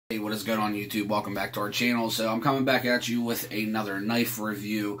Hey, what is going on YouTube? Welcome back to our channel. So I'm coming back at you with another knife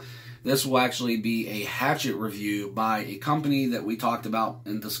review. This will actually be a hatchet review by a company that we talked about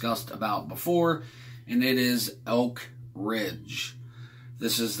and discussed about before, and it is Elk Ridge.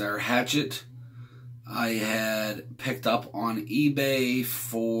 This is their hatchet. I had picked up on eBay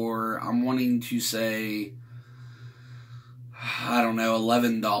for, I'm wanting to say, I don't know,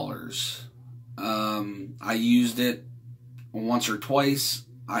 $11. I used it once or twice.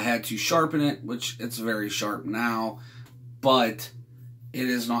 I had to sharpen it, which it's very sharp now, but it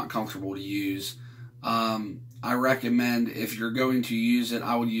is not comfortable to use. I recommend if you're going to use it,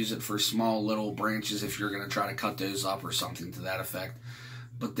 I would use it for small little branches if you're going to try to cut those up or something to that effect.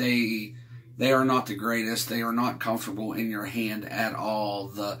 But they are not the greatest. They are not comfortable in your hand at all.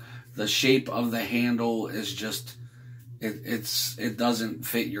 The shape of the handle is just, it doesn't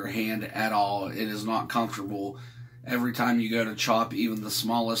fit your hand at all. It is not comfortable. Every time you go to chop even the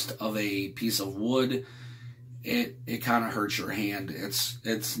smallest of a piece of wood, it kind of hurts your hand.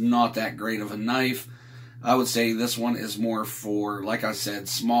 It's not that great of a knife. I would say this one is more for, like I said,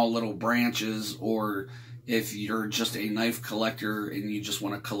 small little branches, or if you're just a knife collector and you just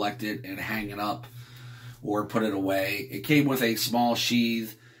want to collect it and hang it up or put it away. It came with a small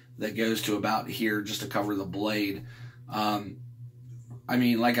sheath that goes to about here just to cover the blade. I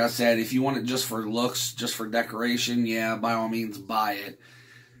mean, like I said, if you want it just for looks, just for decoration, yeah, by all means buy it.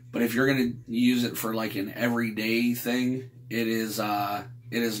 But if you're going to use it for like an everyday thing, it is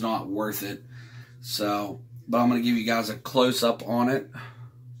not worth it. So, but I'm going to give you guys a close-up on it.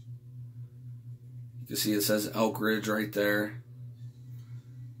 You can see it says Elk Ridge right there.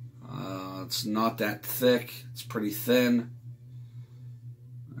 It's not that thick. It's pretty thin.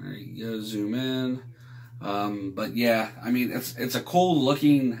 There you go, zoom in. But yeah, I mean, it's a cool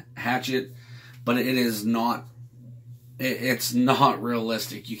looking hatchet, but it is not, it's not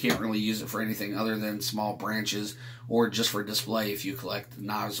realistic. You can't really use it for anything other than small branches or just for display if you collect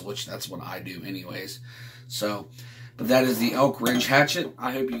knives, which that's what I do anyways. So, but that is the Elk Ridge hatchet.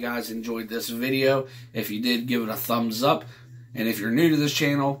 I hope you guys enjoyed this video. If you did, give it a thumbs up. And if you're new to this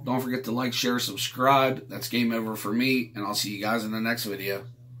channel, don't forget to like, share, subscribe. That's game over for me, and I'll see you guys in the next video.